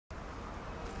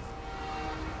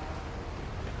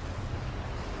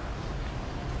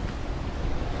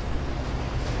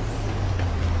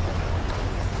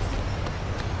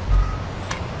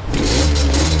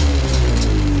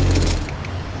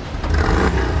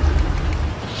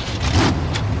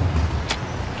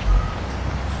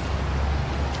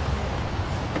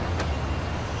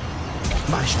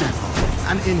I step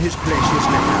on, and in his place is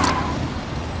Letter.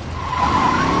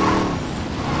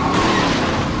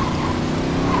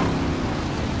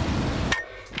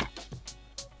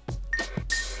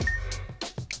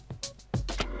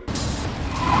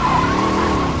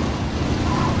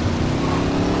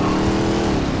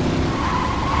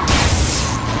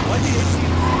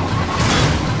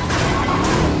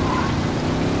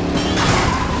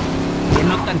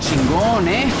 Chingón,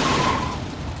 ¿eh?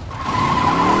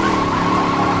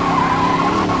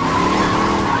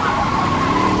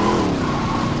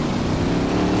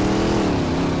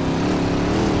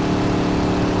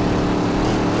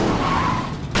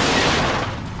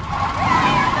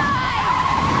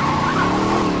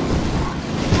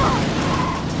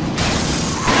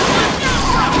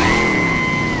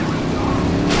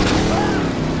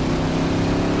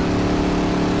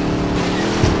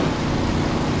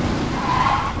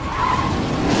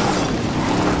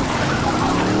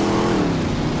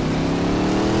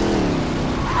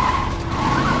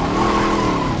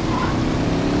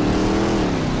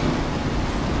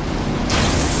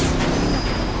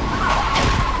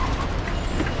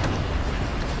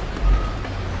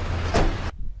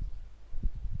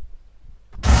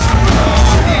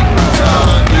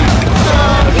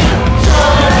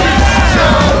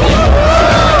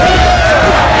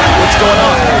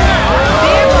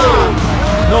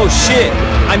 Shit!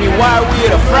 I mean, why are we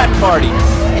at a frat party?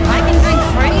 If I can drink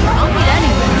free, I'll meet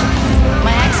anywhere.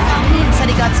 My ex found me and said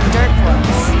he got some dirt for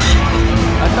us.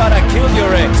 I thought I killed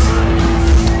your ex.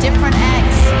 Different ex.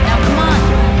 Now come on.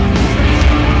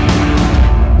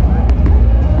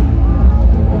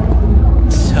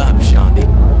 What's up, Shandi?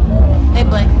 Hey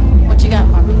Blake, what you got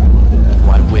for me?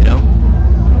 White widow?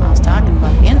 I was talking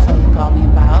about the info you called me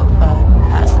about, but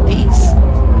how's the piece?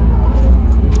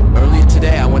 Earlier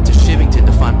today, I went to Shivington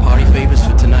to find party favors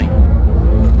for tonight.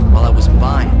 While I was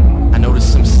buying, I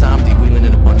noticed some Samedi wheeling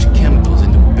in a bunch of chemicals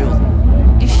into a building.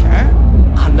 You sure?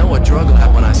 I know a drug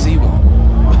lab when I see one.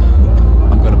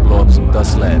 I'm gonna blow up some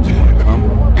dust labs. You wanna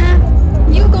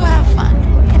come? You go have fun.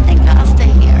 I think I'll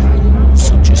stay here.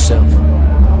 Suit yourself.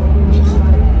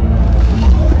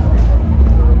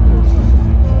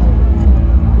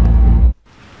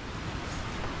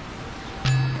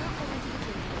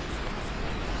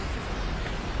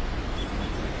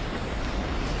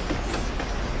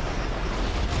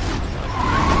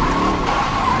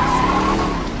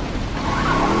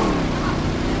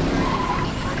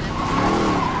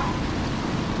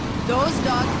 Those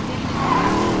dogs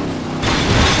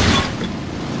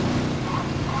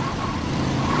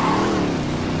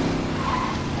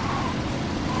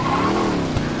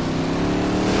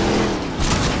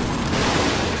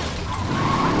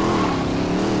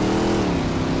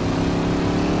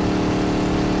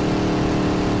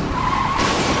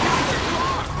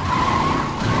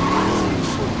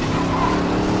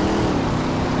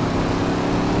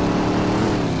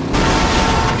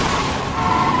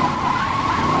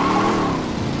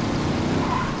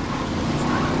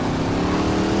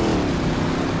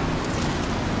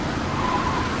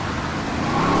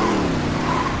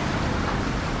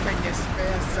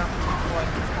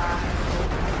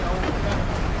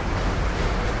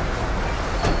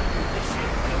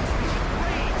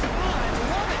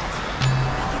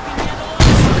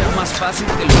más fácil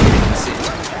que lo que pensé.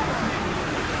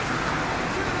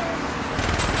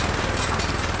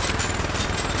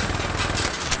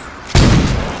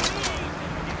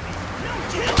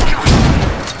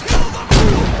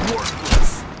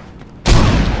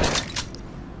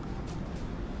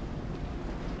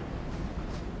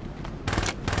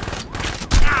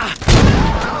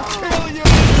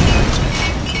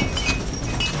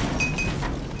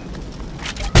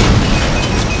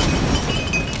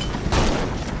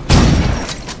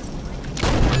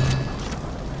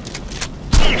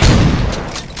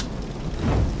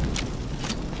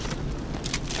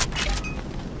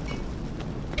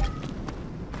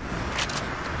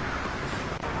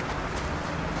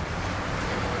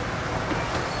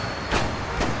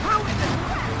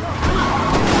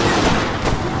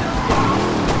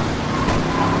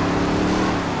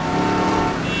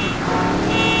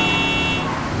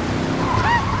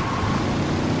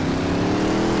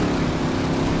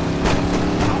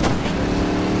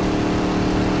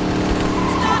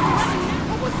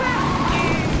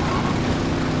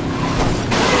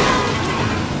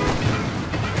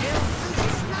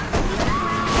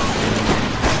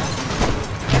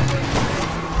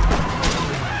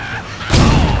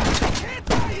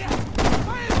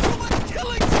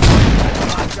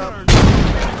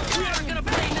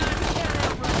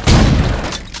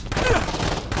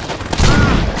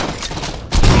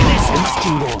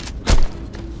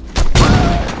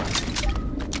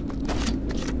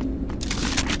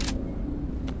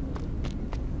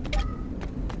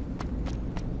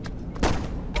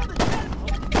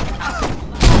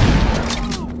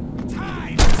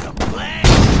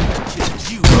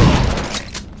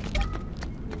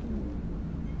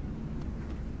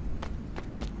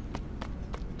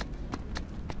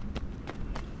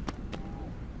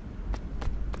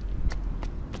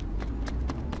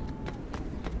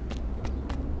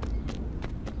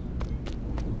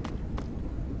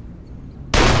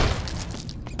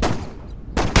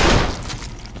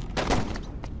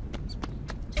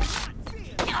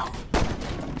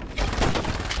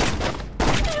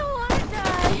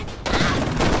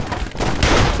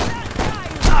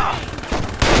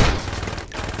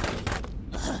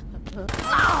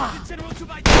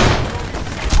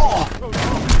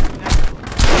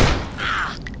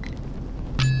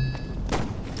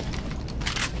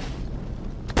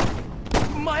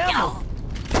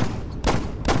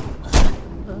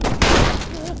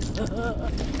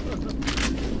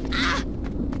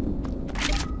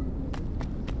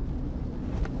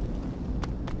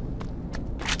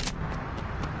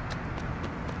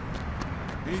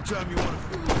 Anytime you want to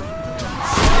fool around.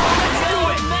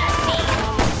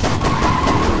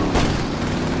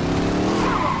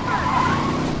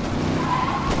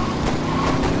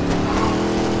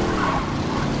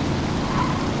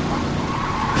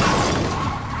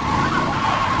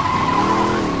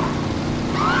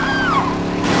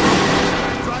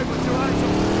 Drive with your eyes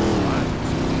open.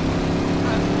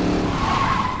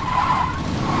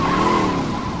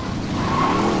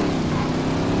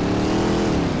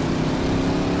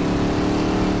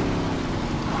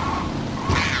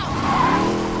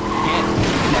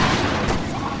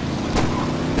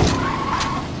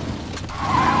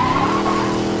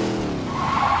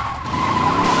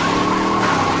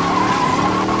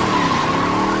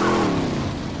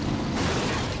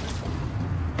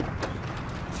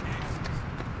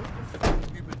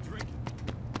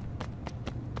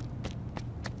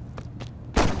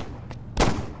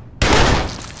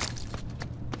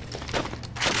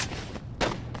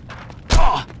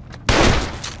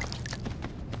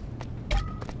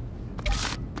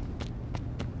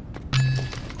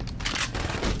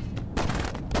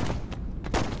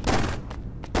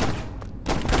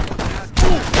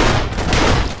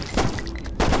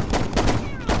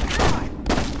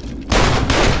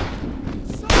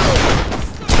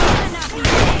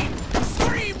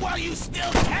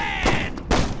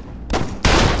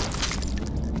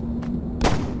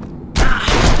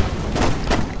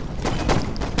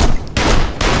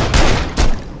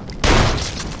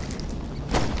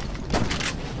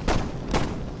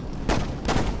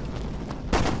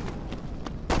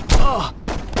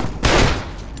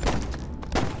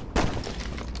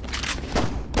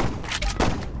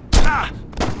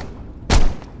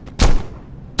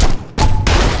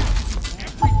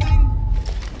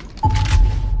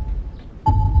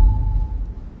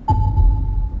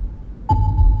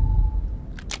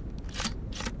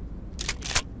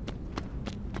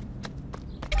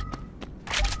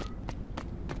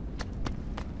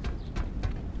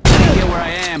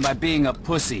 By being a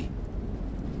pussy.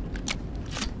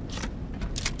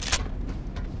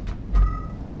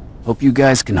 Hope you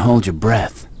guys can hold your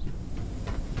breath.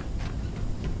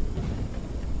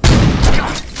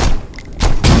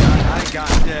 I got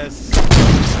this.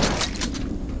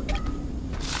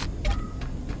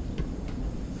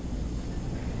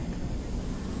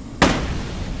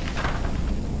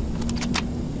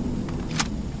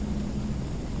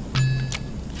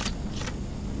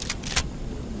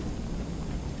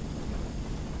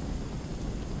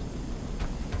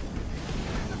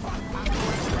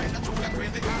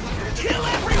 Kill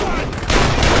everyone!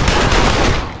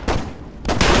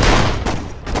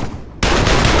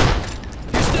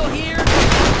 You're still here?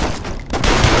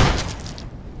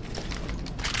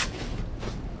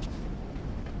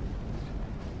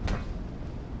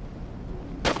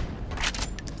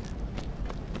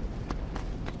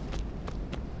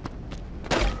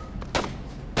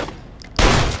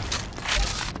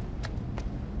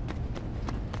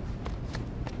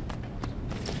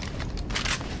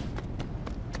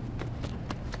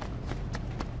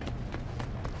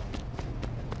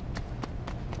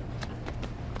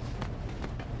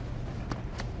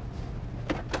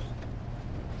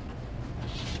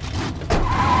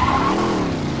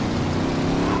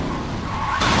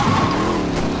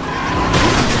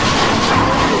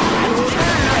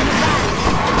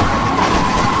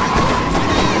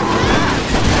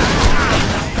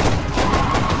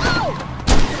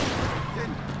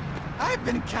 I've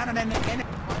been counting on the enemy.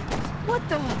 What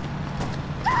the?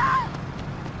 Ah!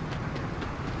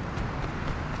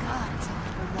 God, it's all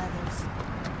for leathers.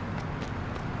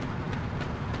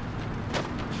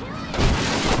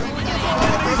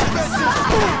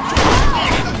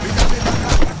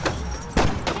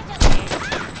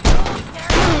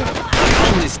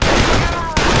 It's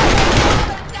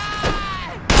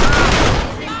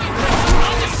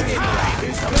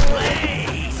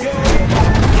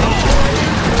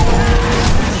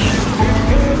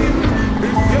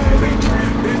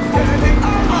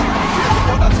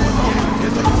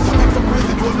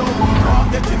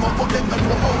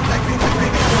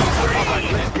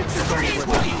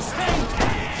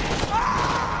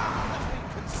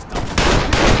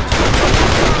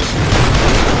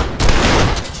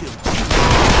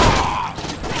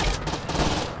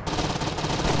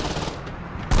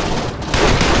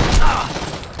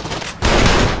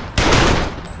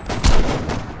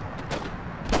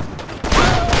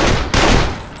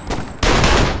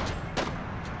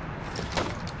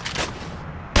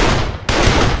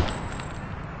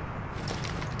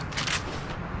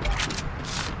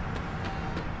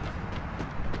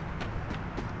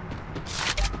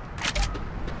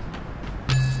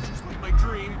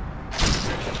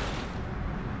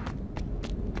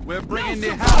We're bringing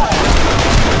the house.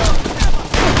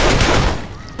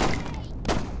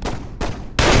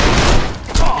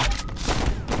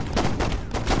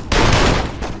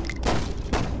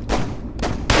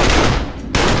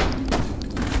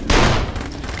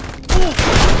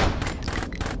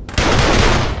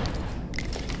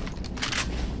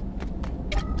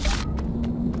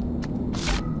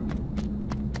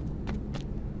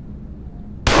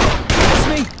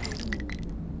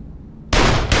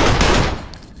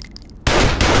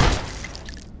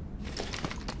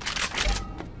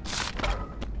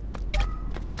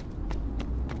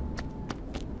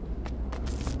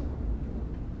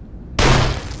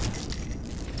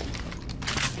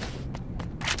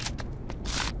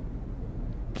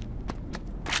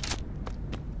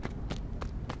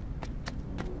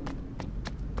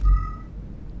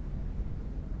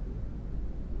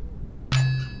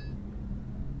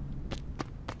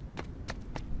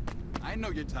 I know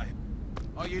your type.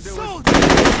 All you do is...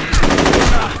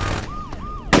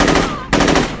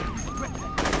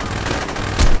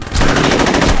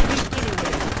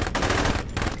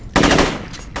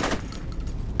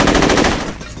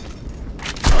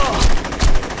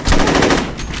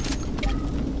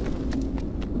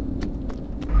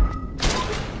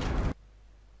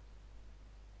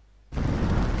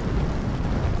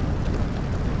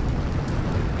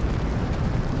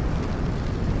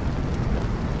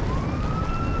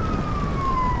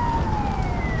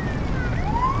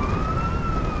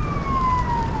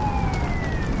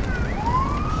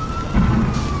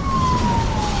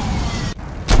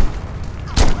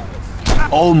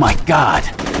 Oh my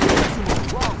God!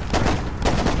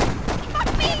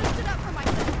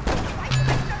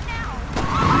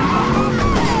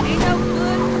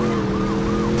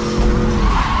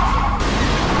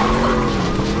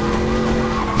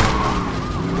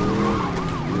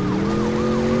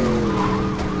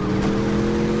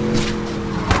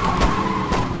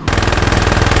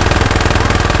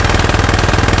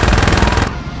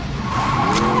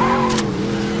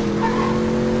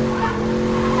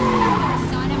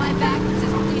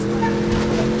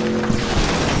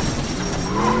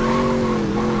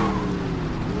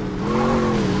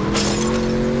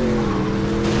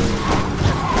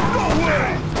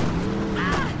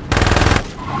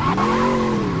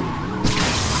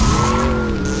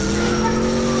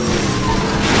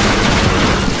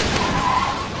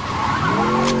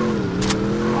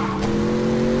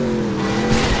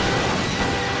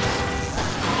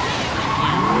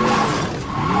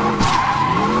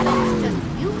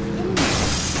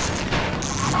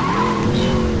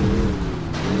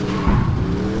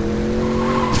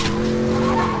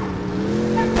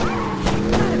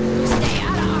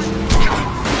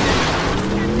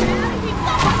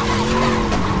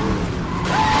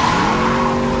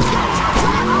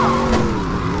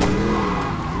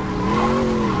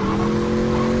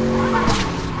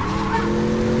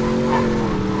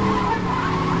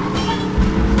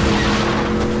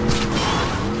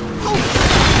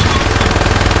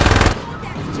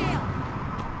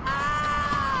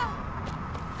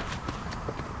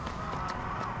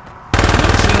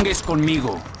 chingues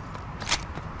conmigo.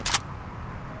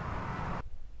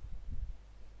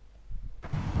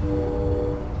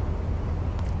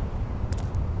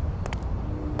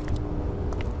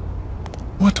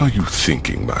 What are you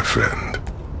thinking, my friend?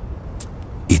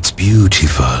 It's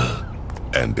beautiful.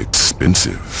 And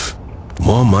expensive.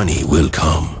 More money will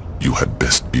come. You had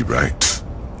best be right.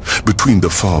 Between the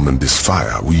farm and this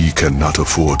fire, we cannot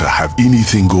afford to have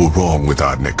anything go wrong with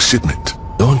our next shipment.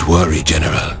 Don't worry,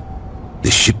 General. The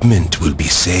shipment will be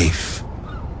safe.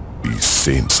 These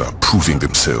saints are proving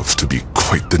themselves to be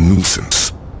quite the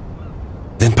nuisance.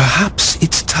 Then perhaps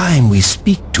it's time we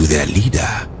speak to their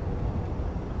leader.